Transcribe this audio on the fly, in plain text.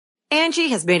Angie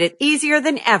has made it easier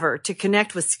than ever to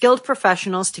connect with skilled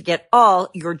professionals to get all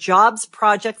your jobs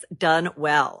projects done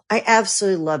well. I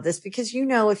absolutely love this because,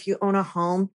 if you own a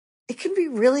home, it can be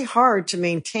really hard to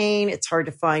maintain. It's hard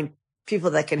to find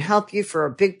people that can help you for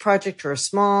a big project or a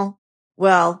small.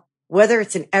 Well, whether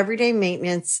it's in everyday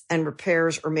maintenance and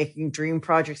repairs or making dream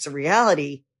projects a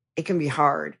reality, it can be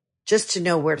hard just to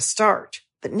know where to start.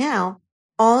 But now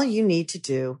all you need to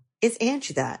do is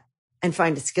Angie that and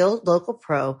find a skilled local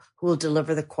pro who will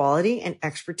deliver the quality and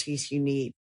expertise you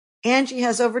need. Angie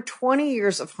has over 20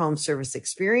 years of home service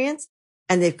experience,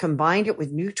 and they've combined it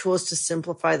with new tools to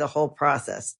simplify the whole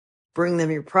process. Bring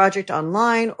them your project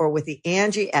online or with the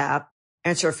Angie app,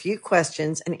 answer a few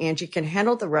questions, and Angie can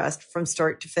handle the rest from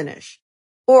start to finish.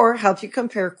 Or help you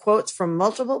compare quotes from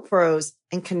multiple pros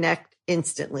and connect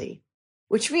instantly,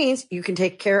 which means you can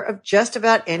take care of just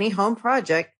about any home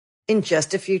project in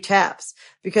just a few taps.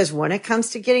 Because when it comes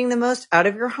to getting the most out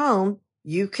of your home,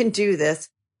 you can do this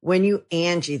when you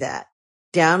Angie that.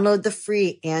 Download the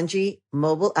free Angie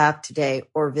mobile app today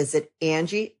or visit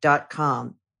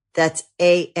Angie.com. That's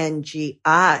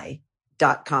ANGI.com.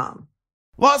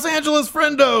 Los Angeles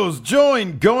friendos,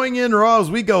 join Going In Raw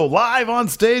as we go live on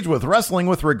stage with Wrestling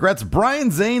with Regrets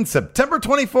Brian Zane September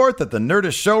 24th at the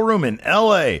Nerdist Showroom in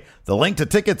LA. The link to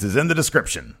tickets is in the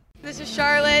description. This is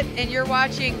Charlotte, and you're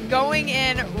watching Going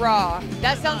In Raw.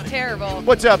 That sounds terrible.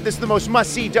 What's up? This is the most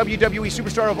must-see WWE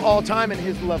superstar of all time and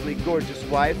his lovely, gorgeous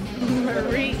wife,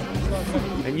 Marie.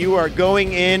 and you are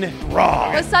Going In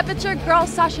Raw. What's up? It's your girl,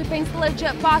 Sasha Banks, the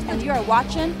legit boss, and you are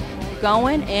watching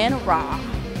Going In Raw.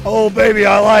 Oh, baby,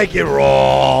 I like it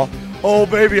raw. Oh,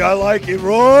 baby, I like it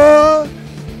raw.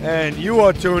 And you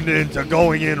are tuned in to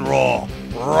Going In Raw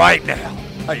right now.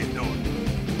 How you doing?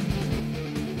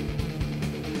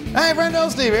 Hey, friendo,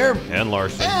 Steve here. And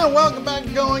Larson. And welcome back to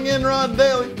Going In Raw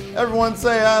Daily. Everyone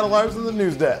say hi to Larson, the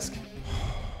news desk.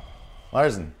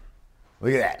 Larson,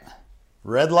 look at that.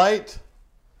 Red light,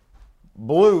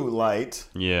 blue light.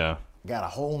 Yeah. Got a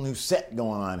whole new set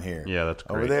going on here. Yeah, that's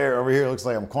great. Over here, it looks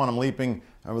like I'm quantum leaping.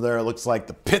 Over there, it looks like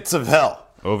the pits of hell.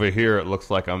 Over here, it looks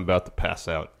like I'm about to pass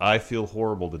out. I feel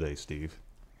horrible today, Steve.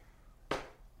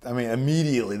 I mean,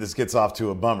 immediately this gets off to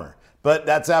a bummer. But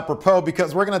that's apropos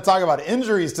because we're going to talk about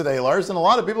injuries today, Larson. A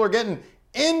lot of people are getting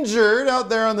injured out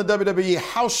there on the WWE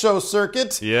house show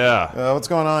circuit. Yeah. What's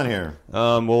going on here?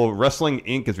 Well, Wrestling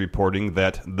Inc. is reporting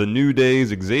that the New Day's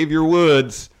Xavier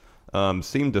Woods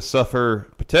seemed to suffer,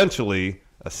 potentially,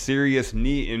 a serious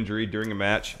knee injury during a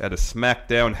match at a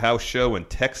SmackDown house show in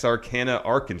Texarkana,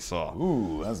 Arkansas.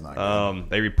 Ooh, that's not good.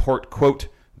 They report, quote,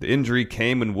 the injury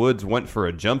came when Woods went for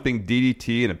a jumping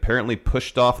DDT and apparently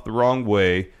pushed off the wrong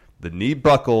way. The knee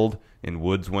buckled, and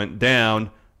Woods went down.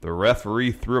 The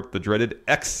referee threw up the dreaded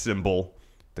X symbol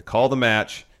to call the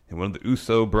match, and one of the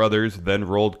Uso brothers then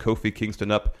rolled Kofi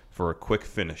Kingston up for a quick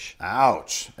finish.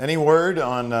 Ouch. Any word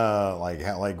on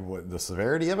what, the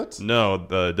severity of it? No,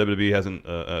 the WWE hasn't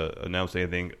announced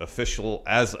anything official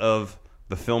as of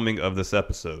the filming of this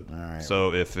episode. All right.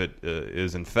 So if it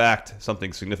is in fact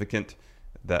something significant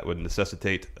that would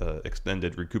necessitate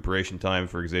extended recuperation time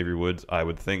for Xavier Woods, I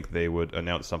would think they would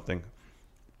announce something.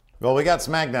 Well, we got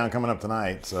SmackDown coming up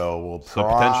tonight, so we'll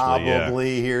potentially,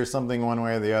 probably hear something one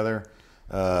way or the other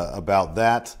about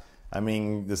that. I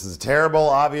mean, this is terrible,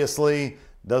 obviously.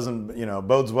 Doesn't,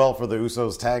 bodes well for the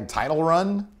Usos tag title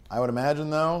run, I would imagine,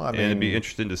 though. And it'd be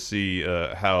interesting to see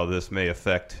how this may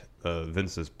affect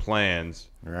Vince's plans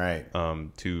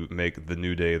to make the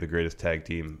New Day the greatest tag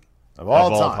team of all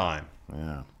time.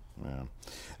 Yeah.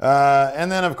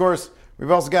 And then, of course, we've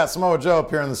also got Samoa Joe up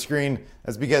here on the screen.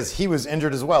 That's because he was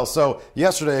injured as well. So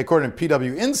yesterday, according to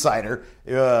PW Insider,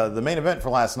 the main event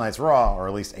for last night's Raw, or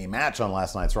at least a match on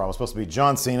last night's Raw, was supposed to be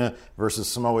John Cena versus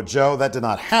Samoa Joe. That did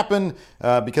not happen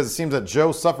because it seems that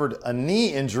Joe suffered a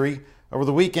knee injury over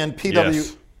the weekend. PW...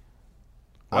 Yes.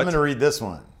 I'm going to read this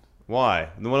one. Why?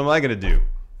 Then what am I going to do?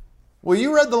 Well,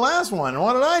 you read the last one, and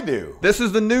what did I do? This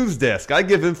is the news desk. I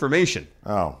give information.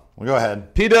 Oh, well, go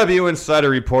ahead. PW Insider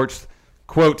reports,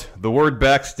 quote, the word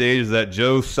backstage is that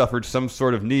Joe suffered some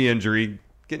sort of knee injury.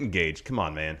 Get engaged. Come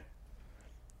on, man.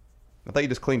 I thought you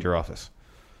just cleaned your office.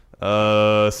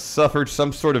 Suffered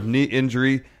some sort of knee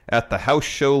injury at the house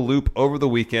show loop over the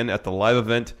weekend at the live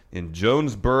event in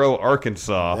Jonesboro,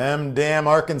 Arkansas. Them damn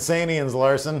Arkansanians,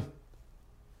 Larson.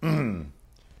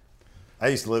 I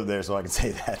used to live there, so I can say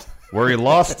that. Where he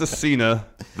lost to Cena.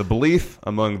 The belief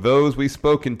among those we've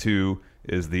spoken to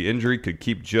is the injury could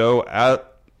keep Joe out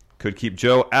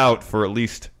for at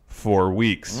least 4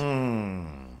 weeks.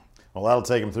 Well, that'll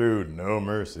take him through No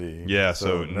Mercy. Yeah,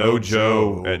 so no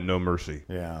Joe at No Mercy.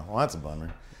 Yeah, well, that's a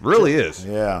bummer. Really is.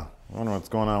 Yeah. I wonder what's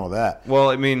going on with that. Well,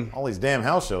 I mean, All these damn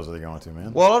house shows are they going to,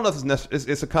 man? well, I don't know if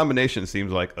it's a combination. It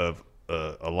seems like of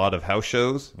a lot of house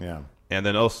shows. Yeah. And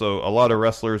then also a lot of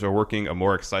wrestlers are working a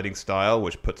more exciting style,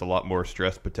 which puts a lot more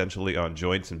stress potentially on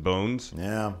joints and bones.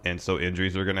 Yeah. And so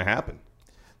injuries are going to happen.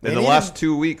 They In the need last to-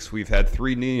 2 weeks, we've had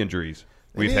 3 knee injuries.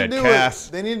 We've need to had do Cass,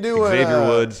 they need to do Xavier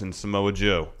Woods, and Samoa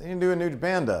Joe. They need to do what New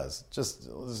Japan does. Just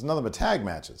there's nothing but tag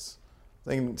matches.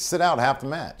 They can sit out half the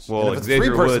match. Well, and if it's a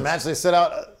Xavier 3-person Woods- match, they sit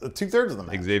out 2/3 of the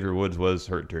match. Xavier Woods was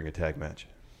hurt during a tag match.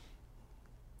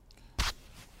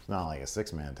 It's not like a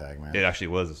 6-man tag match. It actually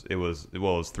was. It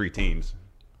was 3 teams.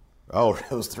 Oh,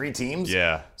 it was 3 teams?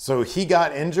 Yeah. So he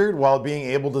got injured while being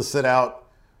able to sit out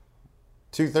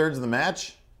 2/3 of the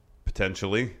match?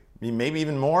 Potentially. I mean, maybe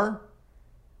even more?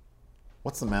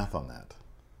 What's the math on that?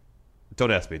 Don't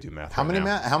ask me to do math. How right many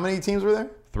now. how many teams were there?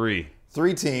 3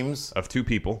 3 teams of 2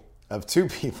 people. of 2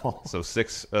 people. So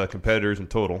 6 competitors in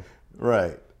total.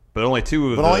 Right. But only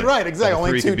 2 of But the only right, exactly. of the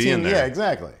Only 3 2 could be in teams. there. Yeah,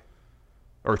 exactly.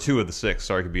 Or 2 of the 6,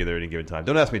 sorry, could be there at any given time.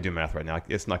 Don't ask me to do math right now.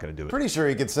 It's not going to do it. Pretty sure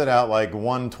he could sit out like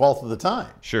 1/12 of the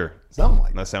time. Sure. Something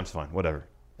like that. That sounds fine. Whatever.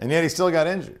 And yet he still got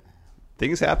injured.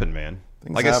 Things happen, man.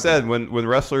 Things like happen. I said, when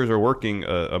wrestlers are working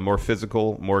a more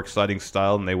physical, more exciting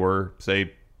style than they were,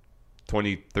 say,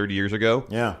 20, 30 years ago,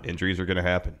 Yeah. injuries are going to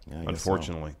happen, I guess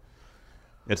unfortunately.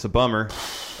 It's a bummer.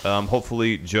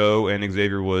 Hopefully Joe and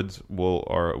Xavier Woods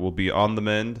will be on the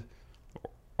mend,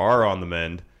 are on the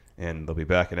mend, and they'll be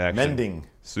back in action Mending.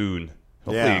 soon.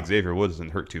 Hopefully Yeah. Xavier Woods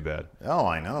doesn't hurt too bad. Oh,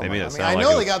 I know. They made it I sound I like know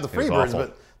it they was- got the it was Freebirds, awful.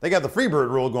 but they got the Freebird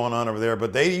rule going on over there.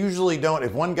 But they usually don't.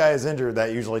 If one guy is injured,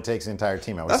 that usually takes the entire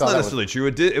team out. We That's saw not that necessarily true.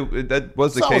 It did. That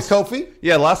was the Saw it case. with Kofi.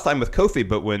 Yeah, last time with Kofi,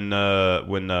 but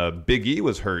when Big E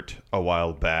was hurt a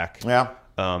while back, Yeah.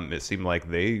 it seemed like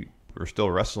they were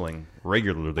still wrestling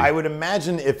regularly. I would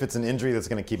imagine if it's an injury that's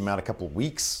going to keep him out a couple of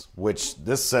weeks, which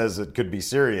this says it could be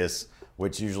serious,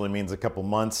 which usually means a couple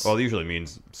months. Well, it usually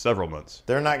means several months.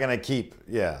 They're not going to keep.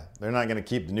 Yeah, they're not going to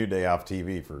keep the New Day off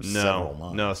TV for several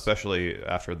months. No, especially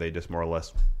after they just more or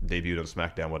less debuted on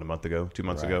SmackDown 2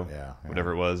 months Right, ago, yeah.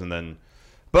 whatever it was, and then.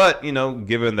 But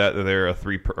given that they're a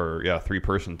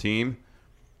 3-person team,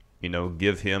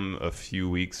 give him a few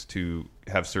weeks to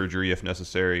have surgery if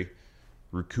necessary,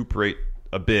 recuperate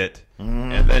a bit,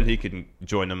 and then he can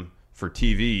join them for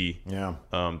TV. Yeah.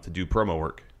 To do promo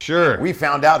work. Sure. We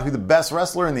found out who the best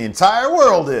wrestler in the entire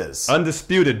world is.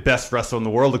 Undisputed best wrestler in the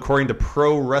world according to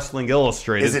Pro Wrestling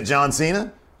Illustrated. Is it John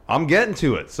Cena? I'm getting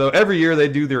to it. So every year they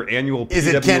do their annual Is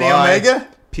it Kenny Omega?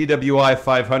 PWI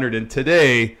 500, and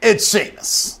today, It's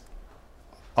Sheamus.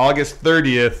 August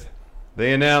 30th,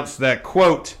 they announced that,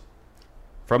 quote,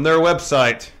 from their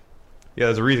website. Yeah,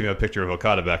 there's a reason a picture of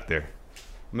Okada back there.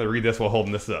 I'm going to read this while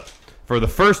holding this up. For the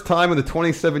first time in the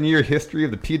 27-year history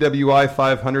of the PWI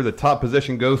 500, the top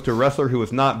position goes to a wrestler who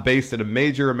is not based in a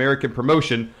major American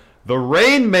promotion. The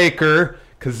Rainmaker,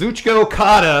 Kazuchika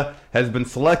Okada, has been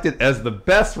selected as the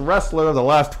best wrestler of the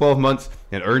last 12 months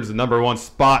and earns the #1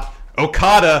 spot.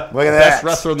 Okada, Look at best that.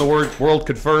 wrestler in the world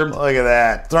confirmed. Look at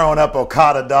that. Throwing up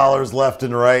Okada dollars left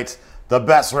and right. The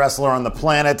best wrestler on the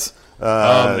planet.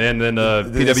 And then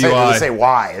Did they PWI. say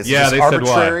why? Is Yeah, this they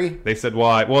arbitrary? said why. They said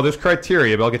why. Well, there's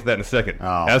criteria, but I'll get to that in a second.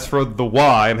 Oh. As for the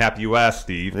why, I'm happy you asked,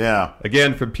 Steve. Yeah.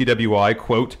 Again, from PWI,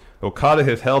 quote, Okada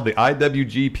has held the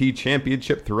IWGP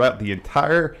Championship throughout the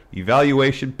entire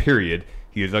evaluation period.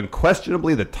 He is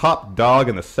unquestionably the top dog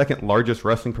in the second largest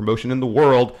wrestling promotion in the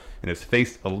world and has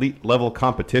faced elite-level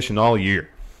competition all year.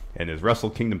 And his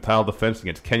Wrestle Kingdom title defense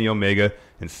against Kenny Omega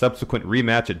and subsequent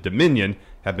rematch at Dominion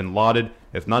have been lauded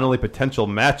as not only potential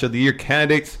Match of the Year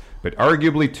candidates, but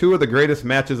arguably 2 of the greatest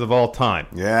matches of all time.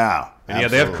 Yeah. And yeah,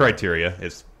 they have absolutely. criteria.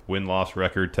 It's win-loss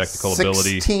record, technical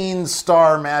ability.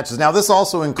 16-star matches. Now, this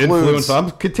also includes... Influence.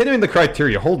 I'm continuing the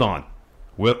criteria. Hold on.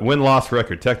 Win-loss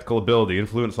record, technical ability,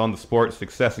 influence on the sport,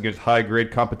 success against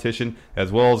high-grade competition,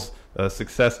 as well as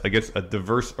success against a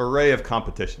diverse array of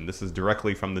competition. This is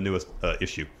directly from the newest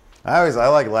issue. I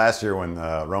like last year when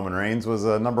Roman Reigns was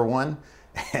 #1,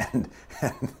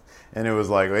 and it was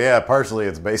like, well, yeah, partially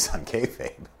it's based on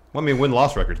kayfabe. Well, I mean,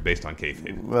 win-loss record's based on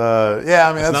kayfabe. Yeah,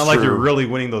 I mean, It's that's not like true. you're really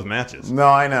winning those matches. No,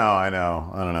 I know. I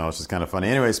don't know. It's just kind of funny.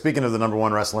 Anyway, speaking of the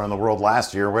 #1 wrestler in the world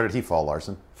last year, where did he fall,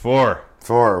 Larson? 4.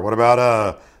 What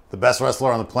about the best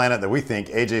wrestler on the planet that we think,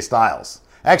 AJ Styles?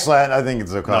 Actually, I think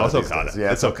it's Okada. No, it's these Okada. days.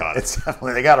 Yeah, It's Okada. It's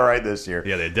definitely, they got it right this year.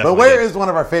 Yeah, they But definitely where did. is one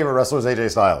of our favorite wrestlers, AJ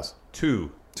Styles?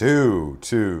 2.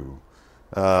 Two.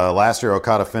 Last year,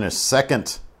 Okada finished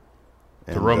second.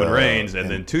 To Roman Reigns, and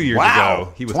then 2 years wow,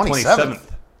 ago, he was 27th. 27th.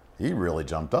 He really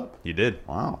jumped up. He did.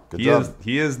 Wow, good he job.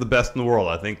 He is the best in the world.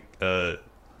 I think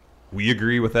we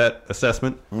agree with that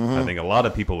assessment. I think a lot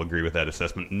of people agree with that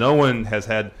assessment. No one has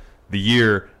had the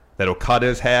year that Okada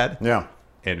has had. Yeah.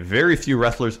 And very few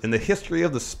wrestlers in the history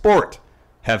of the sport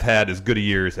have had as good a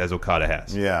years as Okada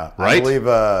has. Yeah. Right? I believe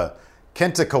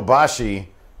Kenta Kobashi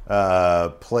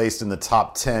placed in the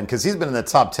top 10 because he's been in the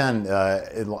top 10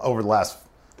 over the last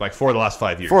for the last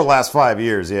 5 years. For the last 5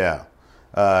 years, yeah.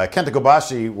 Kenta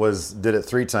Kobashi did it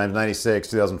 3 times: 96,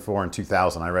 2004, and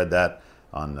 2000. I read that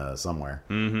on somewhere.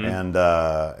 Mm-hmm.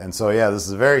 And so yeah, this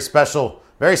is a very special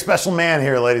man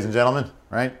here, ladies and gentlemen.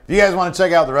 Right? If you guys want to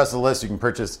check out the rest of the list, you can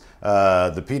purchase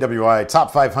the PWI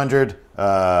Top 500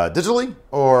 digitally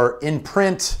or in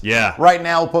print. Yeah. Right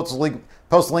now, we'll post a link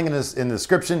in the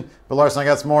description. But Larson, I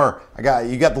got some more.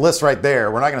 You got the list right there.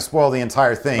 We're not going to spoil the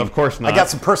entire thing. Of course not. I got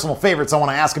some personal favorites I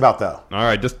want to ask about though. All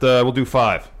right, just we'll do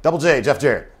 5. Double J, Jeff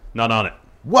Jarrett. Not on it.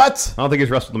 What? I don't think he's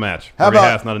wrestled the match. How Already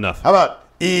about has, not enough. How about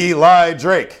Eli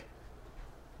Drake?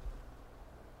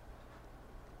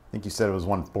 I think you said it was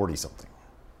 140 something.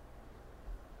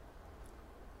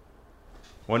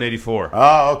 184.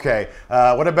 Oh, okay.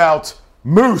 What about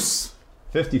Moose?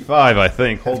 55, I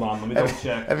think. Hold on, let me double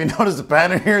check. Have you noticed a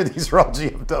pattern here? These are all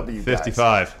GFW guys.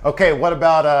 55. Okay, what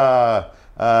about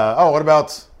what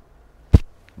about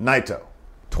Naito?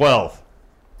 12.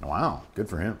 Wow, good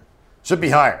for him. Should be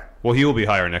higher. Well, he will be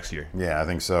higher next year. Yeah, I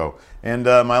think so. And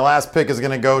my last pick is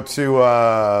going to go to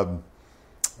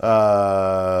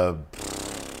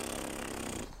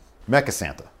Mecha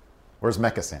Santa. Where's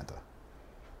Mecha Santa?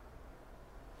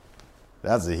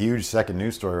 That's a huge second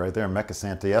news story right there. Mecha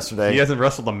Santa yesterday. He hasn't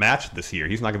wrestled a match this year.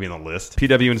 He's not going to be on the list.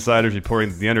 PW Insiders reporting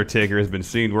that The Undertaker was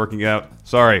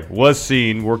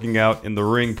seen working out in the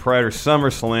ring prior to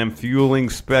SummerSlam, fueling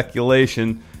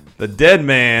speculation. The Dead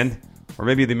Man, or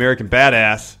maybe the American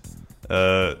Badass,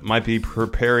 might be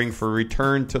preparing for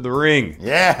return to the ring.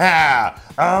 Yeah,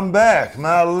 I'm back.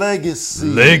 My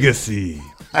legacy.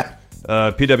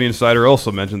 PW Insider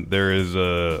also mentioned there is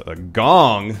a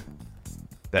gong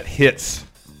that hits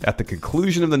at the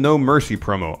conclusion of the No Mercy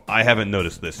promo. I haven't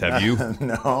noticed this. Have you?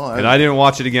 No. And I didn't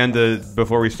watch it again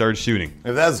before we started shooting.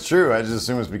 If that's true, I just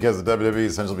assume it's because the WWE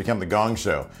essentially become the Gong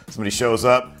Show. Somebody shows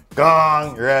up,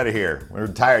 gong, you're out of here. We're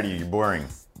tired of you. You're boring.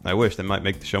 I wish that might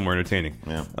make the show more entertaining.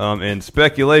 Yeah. And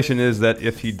speculation is that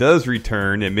if he does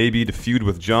return, it may be to feud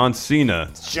with John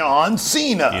Cena. John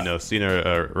Cena. You know,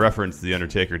 Cena referenced The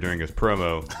Undertaker during his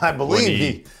promo. I believe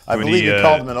he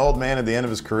called him an old man at the end of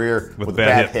his career with a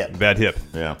bad hip. Bad hip.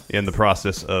 Yeah. In the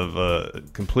process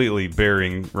of completely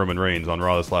burying Roman Reigns on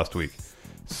Raw this last week.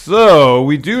 So,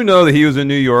 we do know that he was in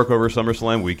New York over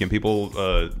SummerSlam weekend. People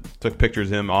took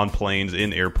pictures of him on planes,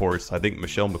 in airports. I think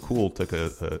Michelle McCool took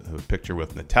a picture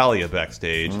with Natalya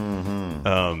backstage.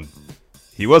 Mm-hmm.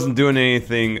 He wasn't doing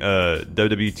anything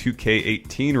WWE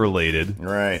 2K18 related.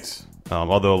 Right.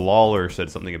 Although Lawler said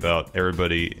something about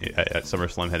everybody at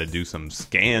SummerSlam had to do some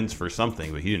scans for something,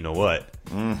 but he didn't know what.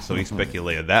 So he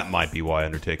speculated that might be why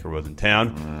Undertaker was in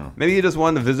town. Maybe he just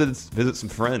wanted to visit some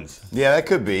friends. Yeah, that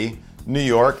could be. New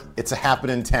York, it's a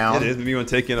happening town. It is. Maybe you want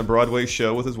to take in a Broadway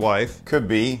show with his wife. Could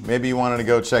be. Maybe you wanted to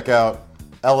go check out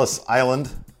Ellis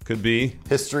Island. Could be.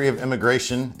 History of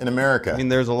immigration in America. I mean,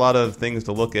 there's a lot of things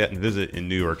to look at and visit in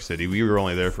New York City. We were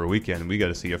only there for a weekend, and we got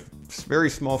to see a very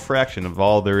small fraction of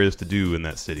all there is to do in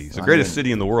that city. It's the greatest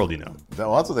city in the world, you know.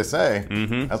 Well, that's what they say.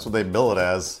 Mm-hmm. That's what they bill it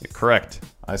as. Correct.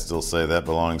 I still say that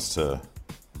belongs to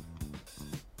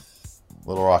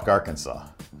Little Rock, Arkansas.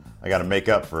 I got to make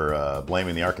up for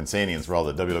blaming the Arkansanians for all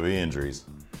the WWE injuries.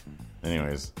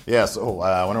 Anyways, yeah, so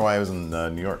I wonder why I was in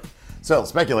New York. So,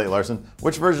 speculate, Larson.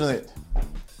 Which version of it?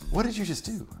 What did you just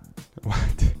do?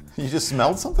 What? You just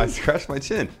smelled something? I scratched my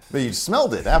chin. But you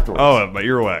smelled it afterwards. Oh, my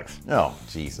earwax. Oh,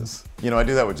 Jesus. You know, I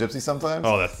do that with Gypsy sometimes.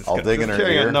 Oh, that's disgusting. I'll dig in her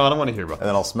ear. No, I don't want to hear about and that.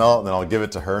 then I'll smell it, and then I'll give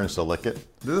it to her, and she'll lick it.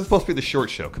 This is supposed to be the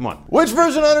short show. Come on. Which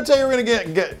version of Undertaker are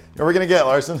we gonna get,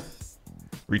 Larson?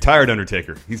 Retired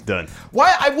Undertaker. He's done.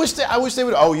 Why? I wish they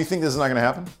would. Oh, you think this is not gonna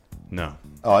happen? No.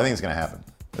 Oh, I think it's gonna happen.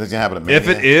 It's gonna happen at Mania. If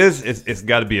it is, it's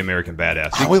got to be American Badass.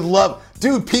 I would love,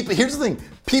 dude. People. Here's the thing.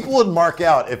 People would mark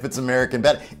out if it's American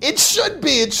Badass. It should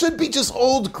be. It should be just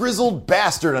old grizzled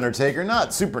bastard Undertaker,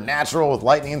 not supernatural with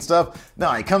lightning and stuff.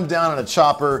 No, he comes down on a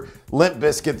chopper. Limp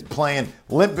Bizkit's playing.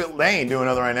 They ain't doing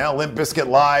another right now. Limp Bizkit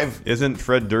live. Isn't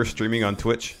Fred Durst streaming on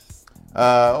Twitch?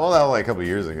 Well, that was like a couple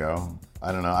years ago.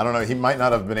 I don't know. He might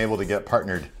not have been able to get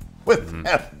partnered with them.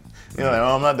 You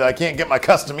know, I can't get my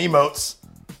custom emotes.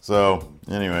 So,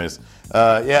 anyways,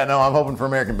 I'm hoping for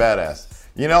American Badass.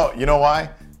 You know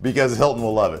why? Because Hilton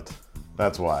will love it.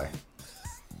 That's why.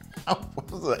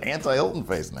 What is the anti-Hilton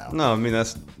face now? No, I mean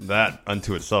that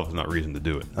unto itself is not reason to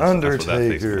do it.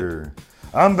 Undertaker.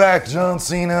 I'm back, John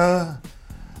Cena.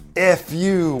 F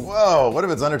you. Whoa, what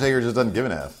if it's Undertaker just doesn't give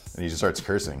an F? And he just starts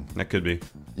cursing. That could be.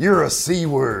 You're a C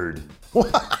word.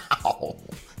 Wow.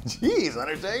 Jeez,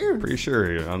 Undertaker. Pretty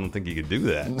sure. I don't think you could do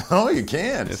that. No, you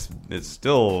can't. It's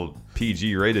still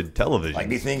PG-rated television. Like,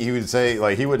 do you think he would say,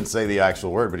 like, he wouldn't say the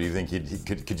actual word, but do you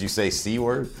think could you say C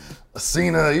word?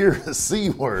 Cena, you're a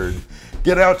C word.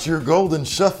 Get out your golden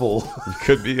shuffle.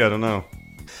 Could be. I don't know.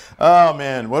 Oh,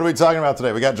 man. What are we talking about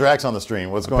today? We got Drax on the stream.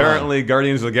 What's going on? Apparently,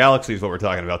 Guardians of the Galaxy is what we're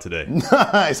talking about today.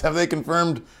 Nice. Have they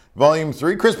confirmed Volume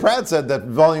 3? Chris Pratt said that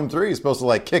Volume 3 is supposed to,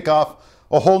 like, kick off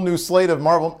a whole new slate of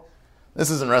Marvel. This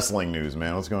isn't wrestling news,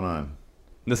 man. What's going on?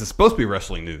 This is supposed to be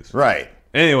wrestling news. Right.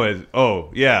 Anyways,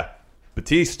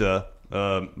 Batista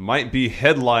might be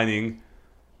headlining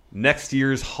next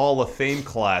year's Hall of Fame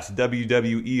class,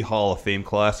 WWE Hall of Fame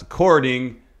class,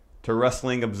 according to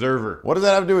Wrestling Observer. What does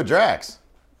that have to do with Drax?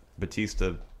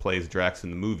 Batista plays Drax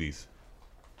in the movies.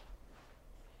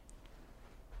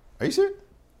 Are you serious?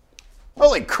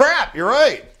 Holy crap, you're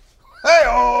right.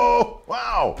 Hey-oh!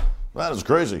 Wow. That is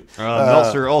crazy.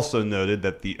 Meltzer also noted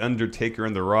that The Undertaker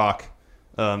and The Rock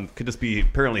could just be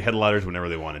apparently headliners whenever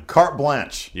they wanted. Carte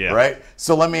blanche, Yeah. right?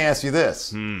 So let me ask you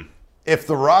this. If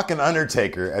The Rock and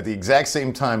Undertaker at the exact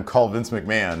same time call Vince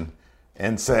McMahon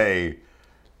and say,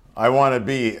 I want to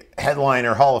be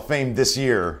headliner Hall of Fame this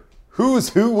year, who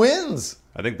wins?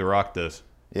 I think The Rock does.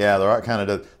 Yeah, The Rock kind of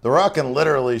does. The Rock can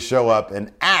literally show up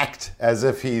and act as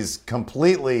if he's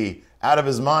completely out of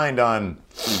his mind on...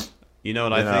 You know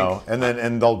what I think?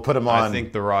 And they'll put him on. I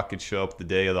think The Rock could show up the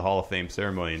day of the Hall of Fame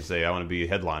ceremony and say, I want to be a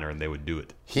headliner, and they would do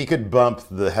it. He could bump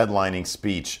the headlining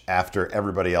speech after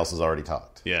everybody else has already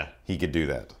talked. Yeah. He could do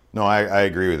that. No, I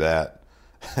agree with that.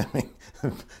 I mean,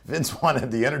 Vince wanted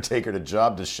The Undertaker to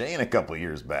job to Shane a couple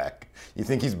years back. You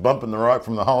think he's bumping The Rock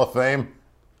from the Hall of Fame?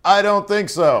 I don't think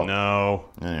so. No.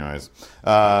 Anyways.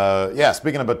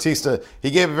 Speaking of Batista, he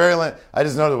gave a very... I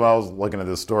just noticed while I was looking at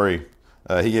this story...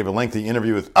 he gave a lengthy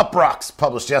interview with Uproxx,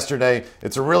 published yesterday.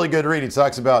 It's a really good read. He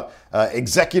talks about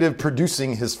executive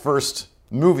producing his first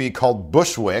movie called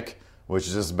Bushwick, which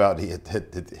is just about hit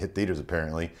theaters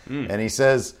apparently. And he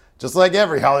says, just like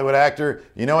every Hollywood actor,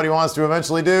 you know what he wants to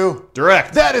eventually do?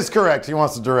 Direct. That is correct. He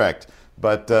wants to direct.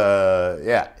 But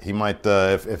he might,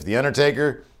 if The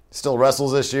Undertaker still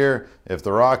wrestles this year, if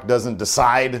The Rock doesn't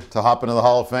decide to hop into the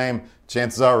Hall of Fame,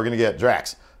 chances are we're going to get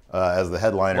Drax. As the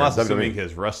headliner. Well, that's assuming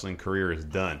his wrestling career is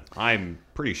done. I'm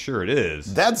pretty sure it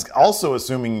is. That's also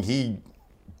assuming he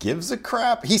gives a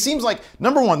crap. He seems like,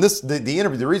 number one, the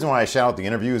interview. The reason why I shout out the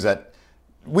interview is that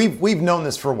we've known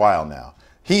this for a while now.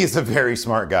 He is a very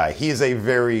smart guy. He is a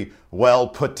very well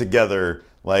put together.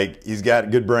 Like, he's got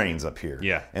good brains up here.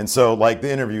 Yeah. And so, like, the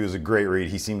interview is a great read.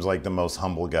 He seems like the most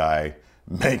humble guy.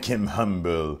 Make him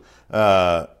humble.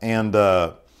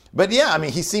 But yeah, I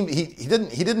mean, he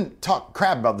didn't talk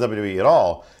crap about WWE at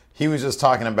all. He was just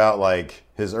talking about like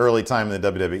his early time in the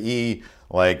WWE,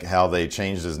 like how they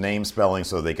changed his name spelling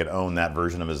so they could own that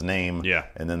version of his name. Yeah.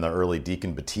 And then the early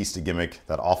Deacon Batista gimmick,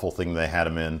 that awful thing they had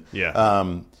him in. Yeah.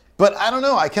 But I don't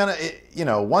know. I kind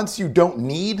of, once you don't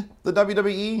need the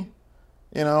WWE,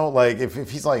 like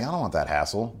if he's like, I don't want that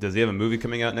hassle. Does he have a movie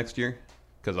coming out next year?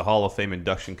 Because the Hall of Fame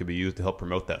induction could be used to help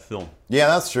promote that film. Yeah,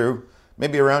 that's true.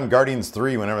 Maybe around Guardians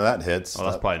 3, whenever that hits. Oh,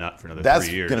 that's probably not for another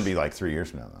 3 years. That's going to be like 3 years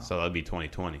from now, though. So that'd be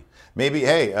 2020. Maybe,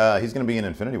 he's going to be in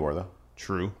Infinity War, though.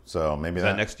 True. So maybe is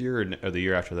that next year or the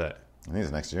year after that? I think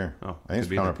it's next year. Oh, I think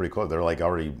it's coming up pretty close. They're like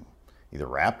already either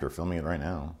wrapped or filming it right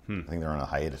now. I think they're on a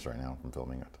hiatus right now from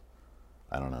filming it.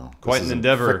 I don't know. Quite an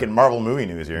endeavor. Freaking Marvel movie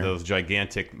news here. Those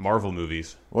gigantic Marvel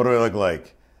movies. What do we look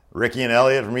like? Ricky and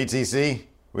Elliot from ETC?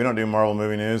 We don't do Marvel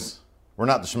movie news. We're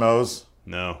not the schmoes.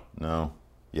 No. No.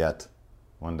 Yet.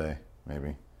 One day,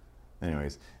 maybe.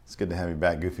 Anyways, it's good to have you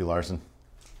back, Goofy Larson.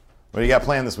 What do you got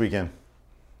planned this weekend?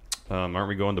 Aren't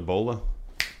we going to Bola?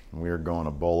 We're going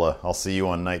to Bola. I'll see you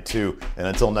on night 2. And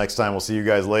until next time, we'll see you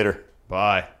guys later.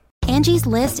 Bye. Angie's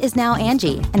List is now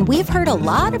Angie, and we've heard a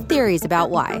lot of theories about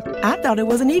why. I thought it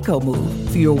was an eco move.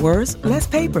 Fewer words, less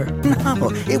paper.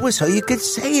 No, it was so you could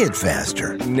say it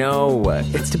faster. No,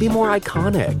 it's to be more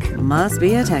iconic. Must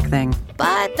be a tech thing.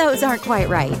 But those aren't quite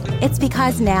right. It's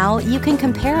because now you can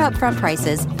compare upfront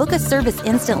prices, book a service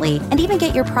instantly, and even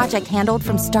get your project handled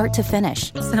from start to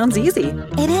finish. Sounds easy.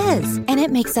 It is, and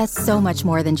it makes us so much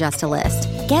more than just a list.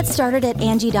 Get started at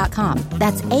Angie.com.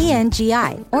 That's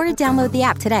ANGI, or download the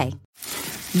app today.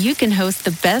 You can host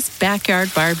the best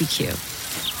backyard barbecue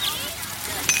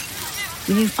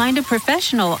when you find a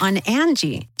professional on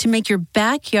Angie to make your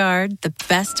backyard the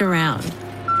best around.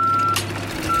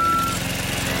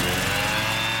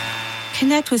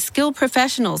 Connect with skilled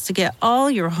professionals to get all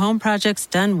your home projects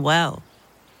done well.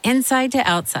 Inside to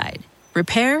outside,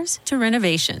 repairs to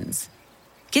renovations.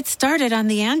 Get started on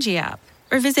the Angie app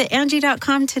or visit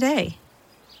Angie.com today.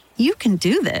 You can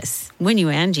do this when you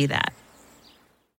Angie that.